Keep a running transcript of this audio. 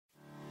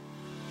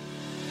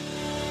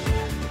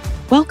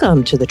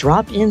Welcome to the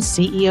Drop-In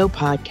CEO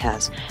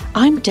podcast.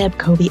 I'm Deb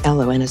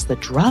Coviello, and as the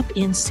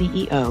Drop-In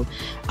CEO,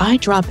 I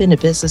drop into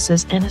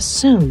businesses and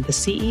assume the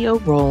CEO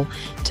role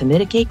to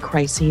mitigate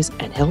crises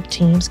and help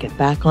teams get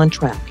back on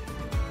track.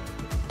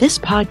 This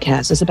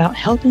podcast is about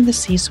helping the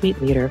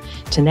C-suite leader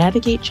to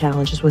navigate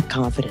challenges with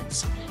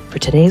confidence. For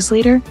today's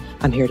leader,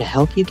 I'm here to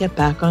help you get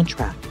back on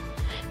track.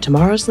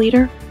 Tomorrow's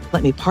leader,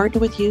 let me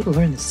partner with you to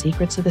learn the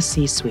secrets of the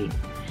C-suite.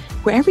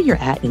 Wherever you're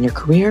at in your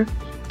career,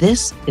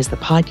 this is the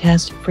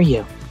podcast for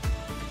you.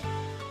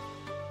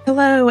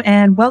 Hello,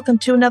 and welcome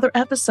to another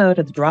episode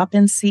of the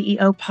Drop-In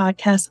CEO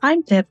podcast.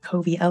 I'm Deb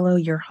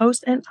Coviello, your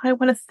host, and I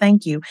want to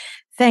thank you.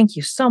 Thank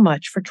you so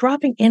much for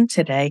dropping in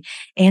today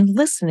and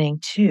listening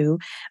to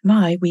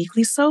my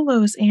weekly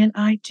solos. And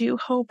I do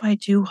hope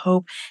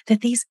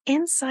that these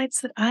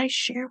insights that I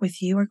share with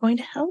you are going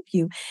to help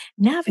you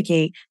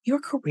navigate your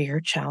career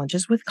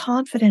challenges with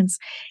confidence.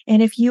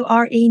 And if you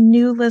are a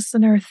new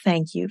listener,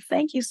 thank you.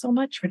 Thank you so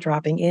much for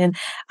dropping in.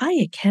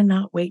 I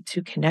cannot wait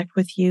to connect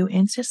with you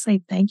and just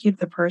say thank you to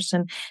the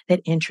person that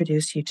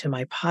introduced you to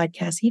my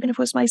podcast. Even if it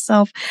was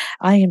myself,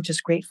 I am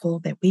just grateful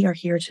that we are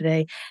here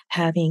today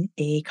having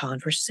a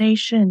conversation.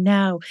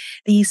 Now,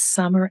 these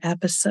summer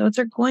episodes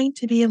are going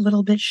to be a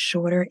little bit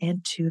shorter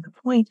and to the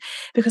point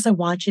because I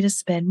want you to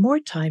spend more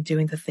time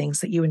doing the things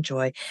that you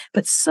enjoy,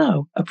 but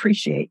so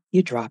appreciate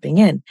you dropping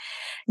in.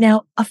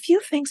 Now, a few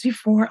things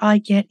before I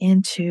get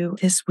into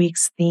this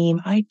week's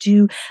theme. I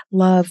do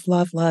love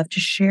to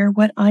share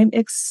what I'm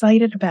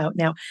excited about.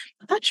 Now,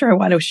 I'm not sure I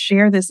want to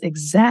share this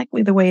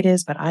exactly the way it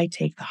is, but I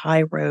take the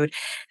high road.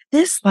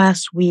 This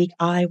last week,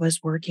 I was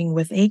working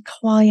with a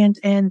client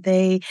and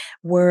they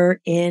were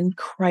in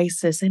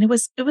crisis, and it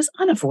was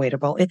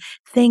unavoidable.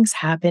 Things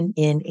happen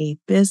in a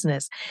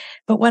business.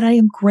 But what I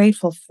am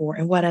grateful for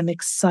and what I'm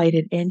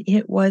excited, and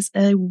it was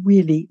a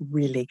really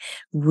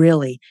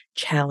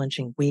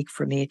challenging week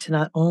for me to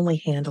not only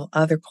handle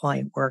other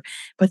client work,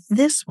 but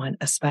this one,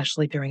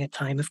 especially during a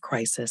time of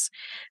crisis.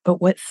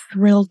 But what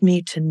thrilled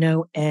me to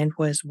no end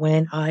was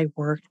when I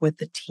worked with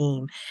the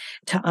team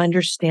to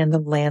understand the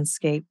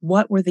landscape.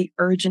 What were the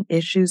urgent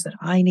issues that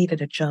I needed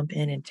to jump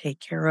in and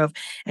take care of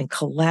and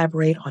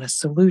collaborate on a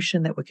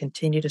solution that would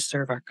continue to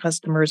serve our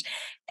customers?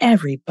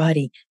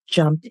 Everybody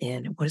jumped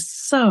in. It was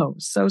so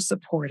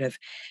supportive.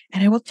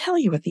 And I will tell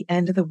you at the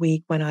end of the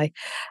week when I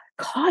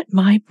caught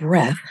my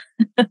breath,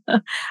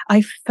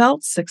 I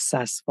felt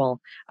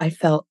successful. I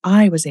felt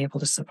I was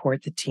able to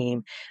support the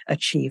team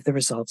achieve the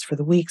results for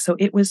the week. So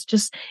it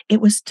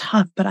was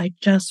tough, but I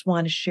just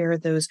want to share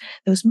those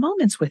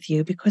moments with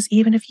you because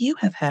even if you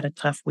have had a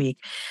tough week,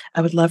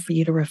 I would love for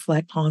you to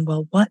reflect on,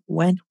 well, what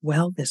went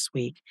well this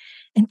week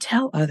and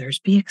tell others,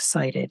 be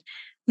excited.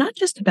 Not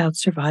just about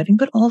surviving,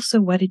 but also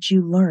what did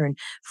you learn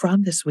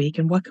from this week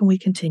and what can we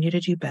continue to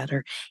do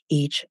better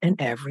each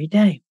and every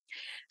day?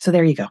 So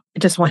there you go. I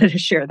just wanted to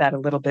share that a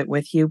little bit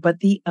with you.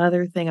 But the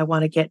other thing I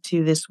want to get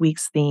to this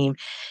week's theme,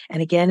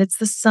 and again, it's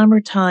the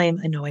summertime.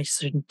 I know I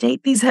shouldn't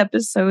date these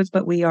episodes,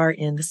 but we are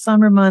in the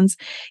summer months.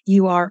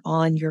 You are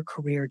on your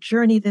career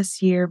journey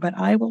this year, but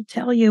I will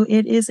tell you,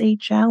 it is a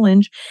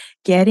challenge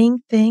getting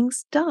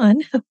things done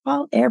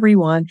while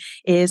everyone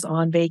is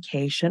on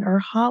vacation or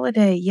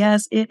holiday.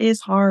 Yes, it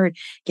is hard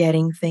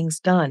getting things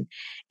done.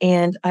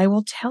 And I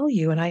will tell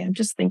you, and I am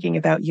just thinking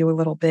about you a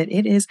little bit,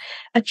 it is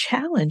a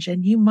challenge.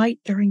 And you might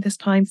during this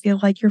time feel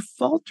like you're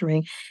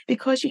faltering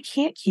because you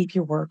can't keep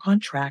your work on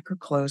track or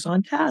close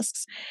on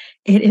tasks.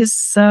 It is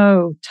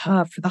so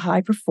tough for the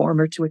high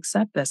performer to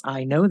accept this.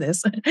 I know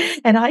this,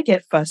 and I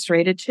get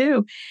frustrated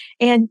too.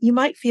 And you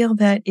might feel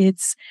that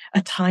it's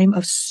a time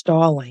of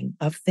stalling,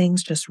 of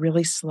things just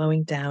really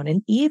slowing down.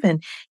 And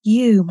even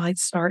you might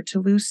start to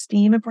lose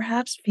steam and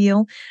perhaps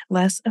feel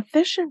less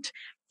efficient.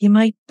 You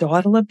might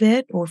dawdle a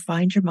bit or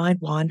find your mind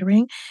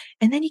wandering,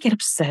 and then you get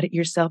upset at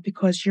yourself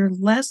because you're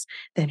less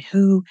than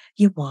who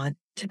you want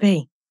to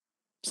be.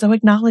 So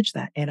acknowledge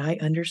that. And I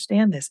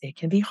understand this. It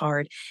can be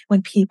hard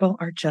when people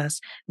are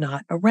just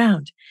not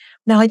around.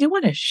 Now, I do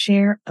want to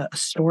share a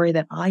story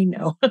that I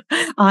know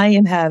I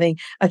am having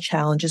a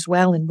challenge as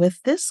well. And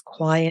with this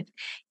client,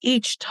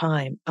 each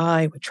time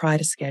I would try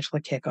to schedule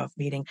a kickoff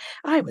meeting,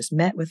 I was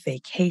met with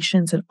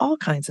vacations and all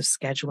kinds of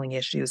scheduling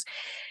issues.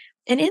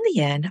 And in the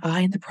end,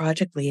 I and the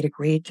project lead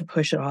agreed to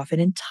push it off an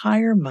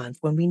entire month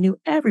when we knew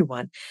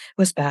everyone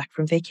was back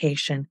from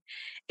vacation.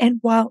 And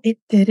while it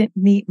didn't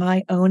meet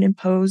my own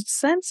imposed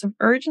sense of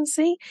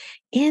urgency,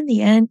 in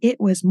the end, it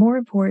was more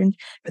important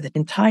for the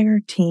entire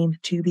team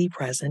to be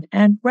present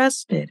and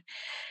rested.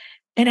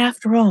 And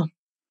after all,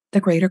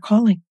 the greater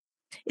calling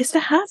is to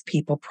have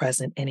people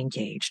present and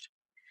engaged.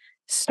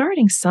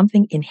 Starting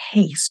something in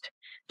haste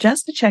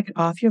just to check it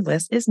off your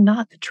list is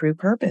not the true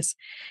purpose.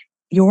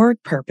 Your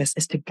purpose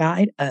is to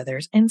guide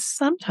others, and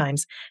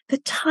sometimes the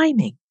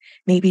timing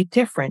may be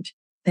different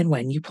than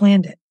when you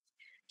planned it.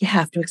 You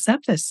have to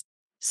accept this.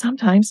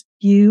 Sometimes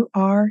you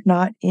are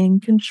not in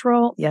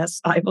control.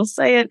 Yes, I will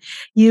say it.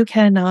 You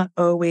cannot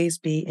always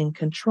be in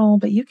control,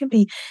 but you can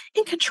be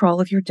in control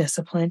of your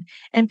discipline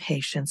and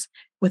patience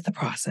with the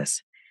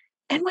process.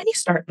 And when you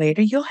start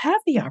later, you'll have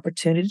the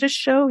opportunity to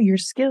show your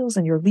skills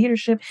and your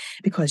leadership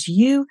because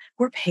you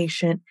were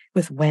patient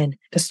with when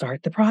to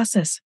start the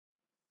process.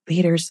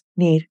 Leaders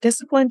need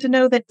discipline to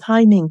know that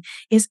timing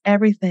is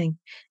everything,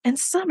 and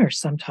summer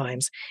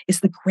sometimes is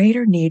the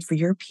greater need for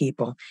your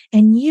people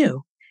and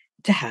you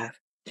to have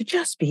to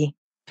just be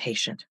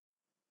patient.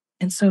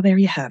 And so there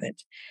you have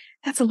it.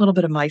 That's a little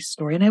bit of my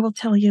story. And I will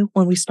tell you,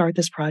 when we start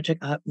this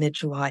project up mid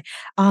July,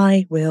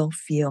 I will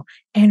feel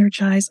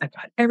energized. I've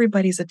got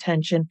everybody's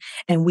attention,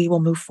 and we will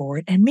move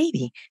forward and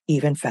maybe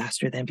even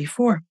faster than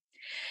before.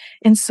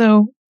 And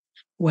so,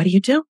 what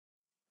do?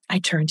 I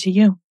turn to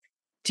you.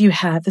 Do you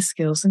have the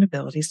skills and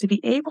abilities to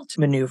be able to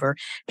maneuver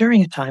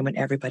during a time when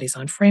everybody's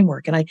on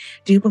framework? And I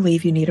do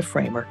believe you need a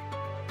framework.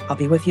 I'll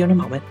be with you in a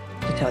moment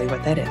to tell you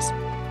what that is.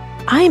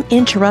 I'm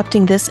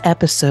interrupting this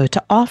episode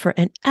to offer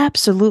an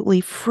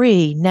absolutely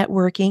free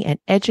networking and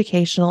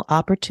educational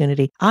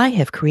opportunity I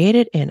have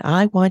created, and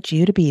I want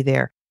you to be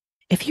there.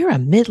 If you're a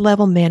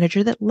mid-level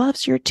manager that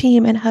loves your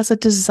team and has a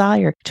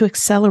desire to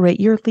accelerate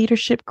your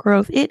leadership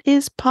growth, it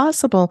is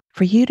possible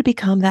for you to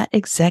become that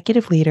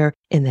executive leader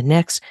in the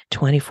next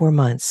 24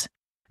 months.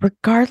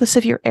 Regardless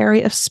of your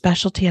area of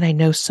specialty, and I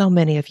know so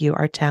many of you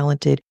are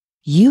talented,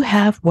 you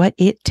have what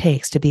it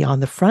takes to be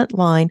on the front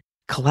line,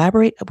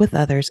 collaborate with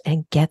others,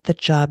 and get the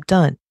job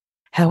done.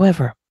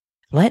 However,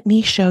 let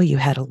me show you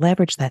how to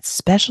leverage that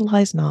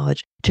specialized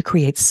knowledge to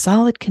create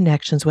solid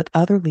connections with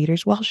other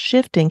leaders while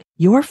shifting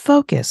your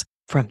focus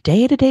from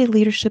day-to-day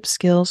leadership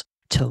skills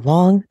to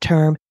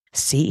long-term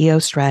CEO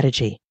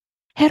strategy.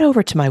 Head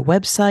over to my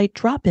website,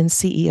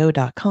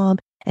 dropinceo.com,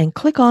 and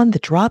click on the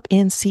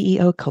Drop-In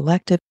CEO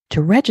Collective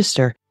to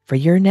register for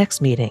your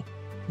next meeting.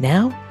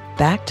 Now,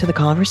 back to the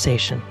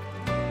conversation.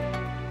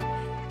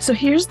 So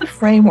here's the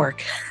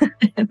framework.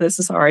 This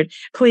is hard.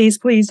 Please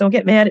don't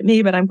get mad at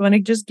me, but I'm going to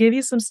just give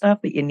you some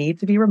stuff that you need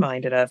to be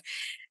reminded of.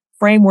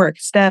 Framework,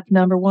 step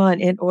number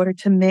 1, in order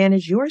to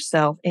manage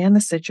yourself and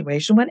the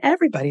situation when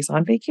everybody's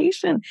on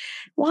vacation.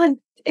 1,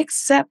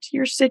 accept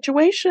your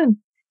situation.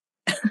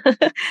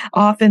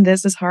 Often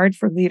this is hard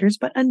for leaders,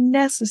 but a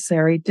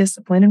necessary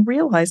discipline, and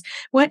realize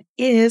what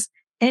is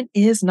and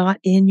is not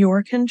in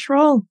your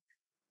control.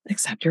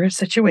 Accept your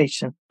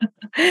situation.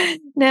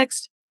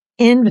 Next,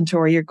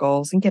 inventory your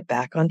goals and get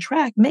back on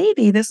track.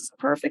 Maybe this is a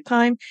perfect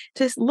time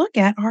to look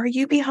at, are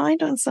you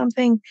behind on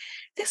something?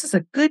 This is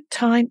a good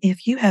time.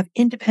 If you have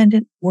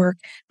independent work,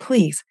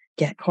 please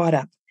get caught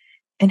up.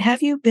 And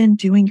have you been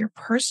doing your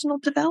personal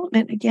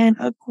development? Again,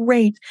 a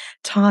great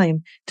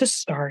time to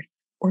start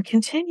or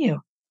continue.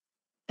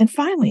 And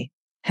finally,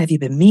 have you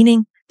been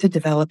meaning to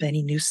develop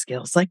any new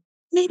skills? Like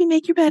maybe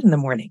make your bed in the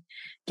morning,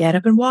 get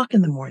up and walk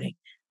in the morning,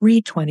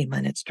 read 20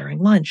 minutes during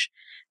lunch,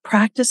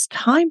 practice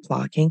time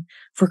blocking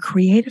for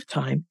creative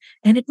time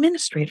and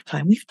administrative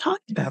time. We've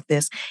talked about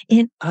this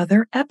in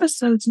other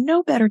episodes.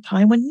 No better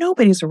time when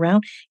nobody's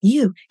around.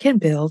 You can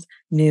build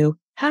new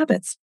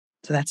habits.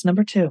 So that's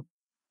number 2.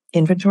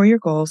 Inventory your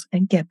goals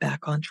and get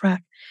back on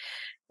track.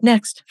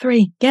 Next,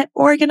 3, get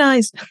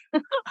organized.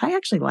 I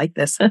actually like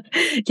this.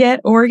 Get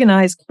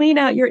organized, clean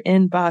out your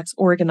inbox,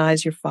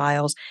 organize your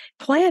files,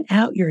 plan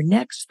out your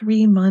next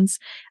 3 months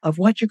of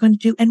what you're going to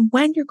do and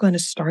when you're going to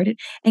start it,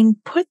 and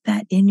put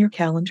that in your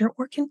calendar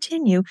or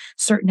continue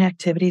certain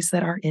activities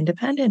that are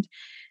independent.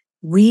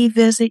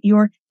 Revisit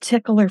your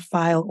tickler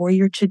file or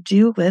your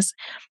to-do list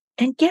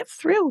and get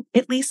through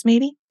at least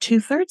maybe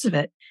 2/3 of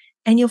it.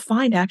 And you'll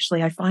find,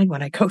 actually, I find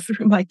when I go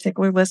through my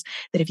tickler list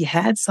that if you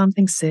had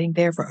something sitting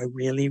there for a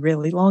really,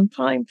 really long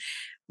time,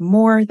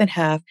 more than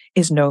half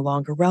is no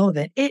longer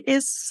relevant. It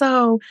is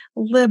so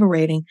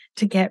liberating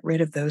to get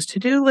rid of those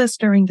to-do lists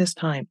during this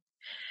time.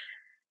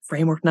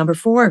 Framework number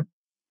 4.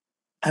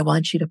 I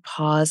want you to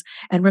pause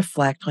and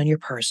reflect on your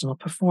personal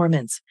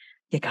performance.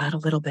 You got a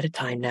little bit of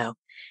time now.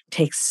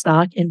 Take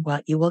stock in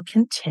what you will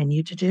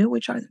continue to do,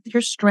 which are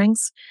your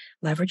strengths.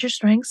 Leverage your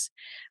strengths.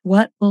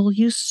 What will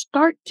you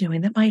start doing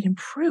that might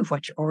improve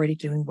what you're already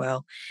doing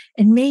well?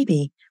 And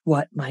maybe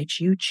what might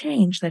you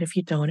change that if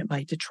you don't, it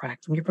might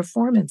detract from your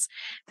performance?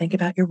 Think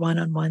about your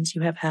one-on-ones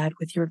you have had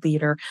with your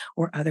leader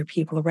or other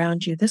people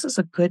around you. This is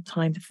a good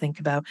time to think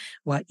about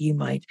what you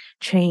might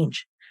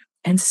change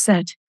and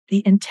set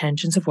the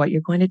intentions of what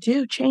you're going to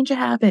do. Change a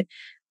habit,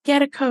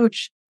 get a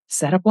coach,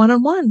 set up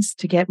one-on-ones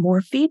to get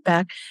more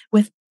feedback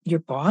with your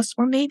boss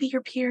or maybe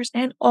your peers,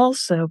 and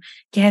also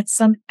get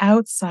some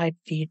outside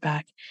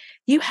feedback.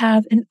 You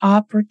have an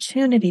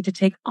opportunity to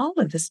take all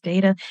of this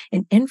data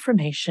and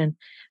information,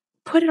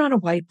 put it on a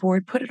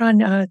whiteboard, put it on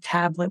a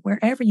tablet,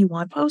 wherever you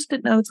want,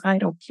 Post-it notes, I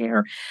don't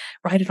care.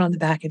 Write it on the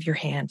back of your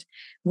hand.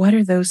 What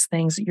are those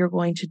things that you're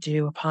going to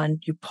do upon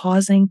you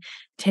pausing,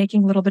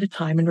 taking a little bit of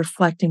time and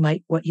reflecting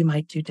what you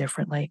might do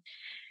differently?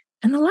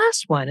 And the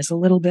last one is a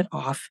little bit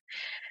off,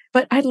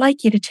 but I'd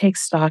like you to take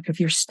stock of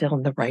you're still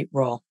in the right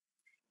role.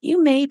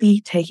 You may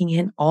be taking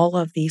in all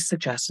of these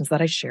suggestions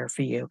that I share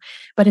for you,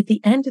 but at the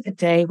end of the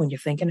day, when you're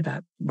thinking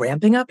about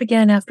ramping up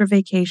again after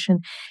vacation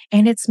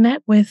and it's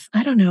met with,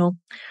 I don't know,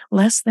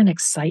 less than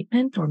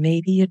excitement or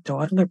maybe you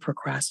dawdle or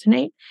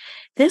procrastinate,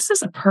 this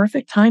is a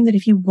perfect time that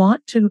if you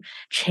want to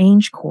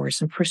change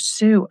course and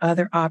pursue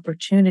other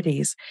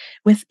opportunities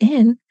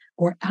within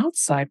or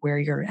outside where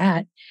you're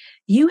at,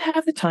 you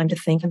have the time to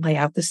think and lay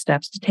out the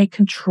steps to take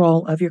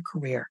control of your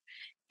career.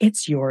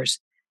 It's yours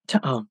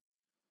to own.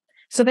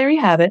 So there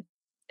you have it.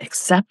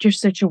 Accept your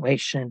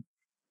situation,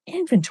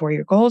 inventory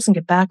your goals, and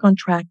get back on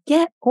track.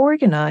 Get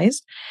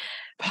organized.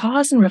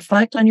 Pause and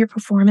reflect on your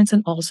performance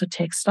and also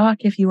take stock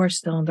if you are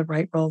still in the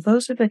right role.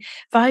 Those are the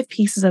 5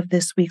 pieces of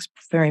this week's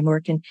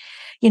framework. And,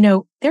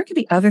 there could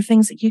be other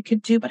things that you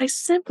could do, but I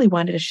simply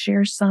wanted to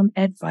share some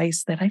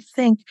advice that I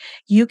think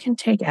you can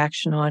take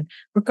action on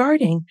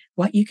regarding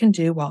what you can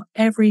do while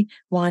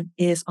everyone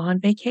is on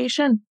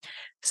vacation.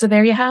 So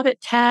there you have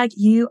it. Tag,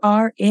 you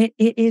are it.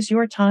 It is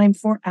your time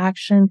for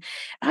action.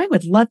 I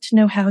would love to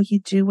know how you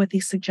do with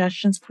these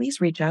suggestions.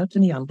 Please reach out to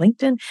me on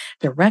LinkedIn,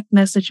 direct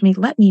message me.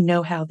 Let me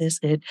know how this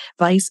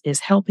advice is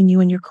helping you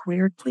in your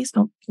career. Please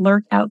don't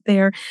lurk out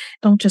there.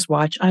 Don't just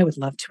watch. I would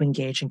love to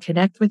engage and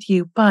connect with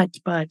you. But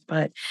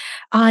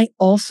I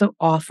also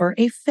offer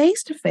a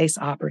face-to-face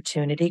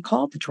opportunity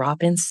called the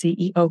Drop-In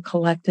CEO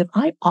Collective.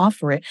 I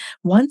offer it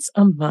once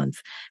a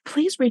month.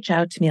 Please reach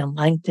out to me on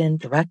LinkedIn,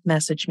 direct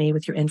message me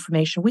with your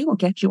information. We will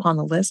get you on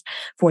the list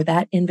for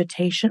that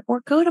invitation,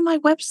 or go to my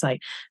website,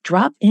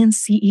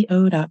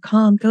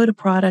 dropinceo.com, go to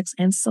products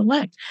and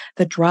select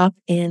the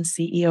Drop-In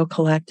CEO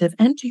Collective,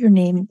 enter your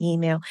name and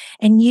email,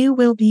 and you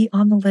will be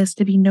on the list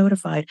to be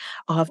notified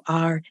of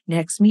our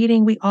next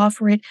meeting. We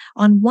offer it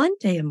on one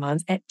day a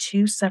month at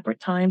 2 separate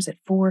times at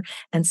 4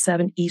 and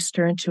 7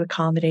 Eastern to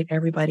accommodate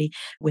everybody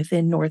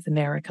within North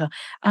America.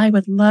 I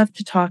would love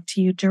to talk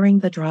to you during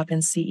the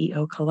Drop-In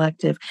CEO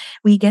Collective.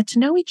 We get to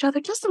know each other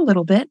just a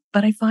little bit,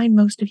 but I find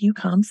most of you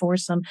come for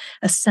some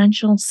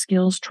essential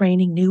skills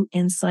training, new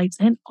insights,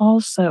 and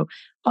also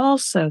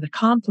the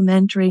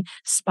complimentary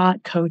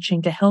spot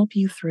coaching to help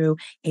you through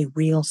a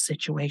real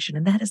situation.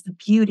 And that is the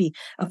beauty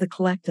of the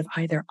collective.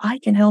 Either I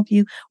can help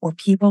you or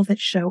people that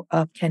show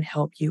up can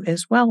help you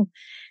as well.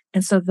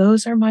 And so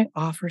those are my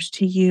offers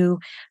to you.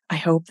 I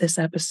hope this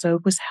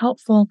episode was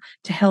helpful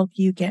to help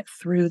you get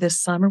through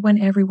this summer when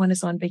everyone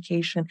is on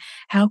vacation.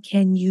 How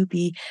can you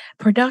be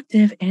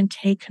productive and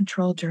take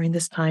control during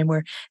this time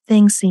where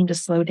things seem to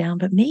slow down,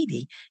 but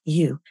maybe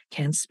you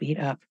can speed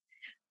up?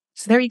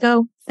 So there you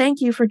go.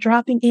 Thank you for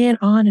dropping in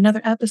on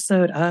another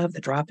episode of the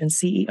Drop-In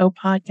CEO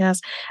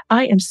podcast.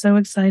 I am so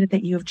excited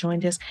that you have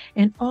joined us,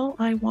 and all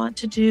I want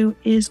to do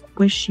is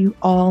wish you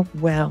all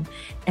well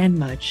and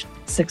much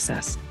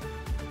success.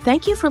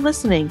 Thank you for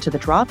listening to the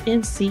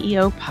Drop-In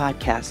CEO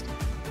podcast.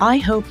 I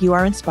hope you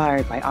are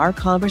inspired by our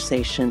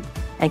conversation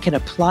and can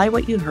apply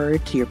what you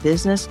heard to your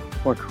business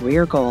or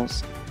career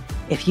goals.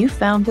 If you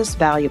found this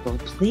valuable,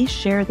 please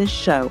share this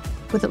show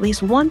with at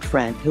least one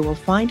friend who will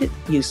find it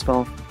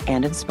useful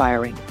and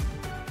inspiring.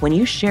 When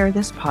you share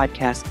this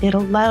podcast, it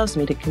allows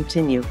me to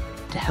continue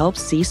to help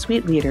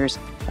C-suite leaders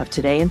of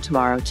today and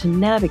tomorrow to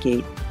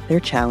navigate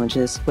their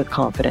challenges with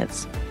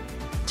confidence.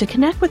 To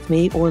connect with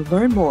me or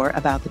learn more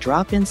about the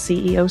Drop-In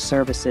CEO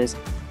services,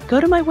 go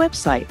to my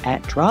website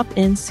at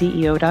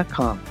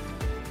dropinceo.com.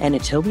 And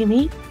until we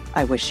meet,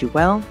 I wish you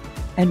well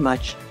and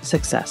much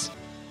success.